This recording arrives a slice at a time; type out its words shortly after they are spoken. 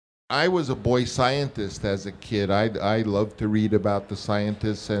I was a boy scientist as a kid. I loved to read about the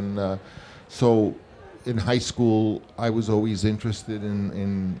scientists, and so in high school, I was always interested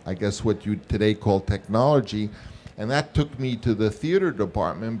in I guess what you today call technology, and that took me to the theater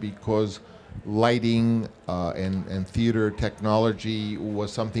department because lighting and theater technology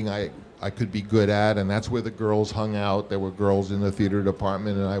was something I could be good at, and that's where the girls hung out. There were girls in the theater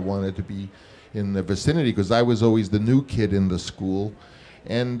department, and I wanted to be in the vicinity because I was always the new kid in the school.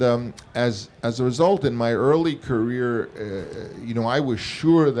 And as a result, in my early career, I was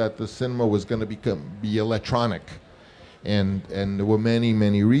sure that the cinema was going to be electronic, and there were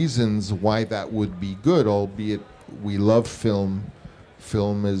many reasons why that would be good. Albeit we love film.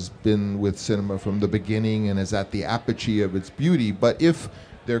 Film has been with cinema from the beginning and is at the apogee of its beauty. But if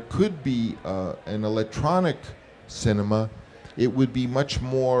there could be an electronic cinema, it would be much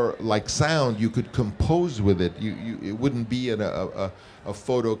more like sound. You could compose with it. It wouldn't be a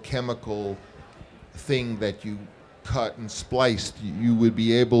photochemical thing that you cut and spliced. You would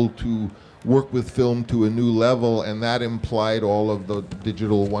be able to work with film to a new level, and that implied all of the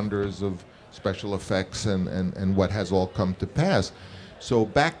digital wonders of special effects and what has all come to pass. So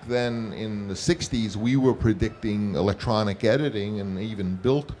back then in the 60s, we were predicting electronic editing and even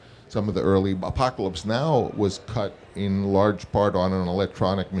built some of the early. Apocalypse Now was cut in large part on an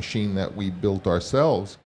electronic machine that we built ourselves.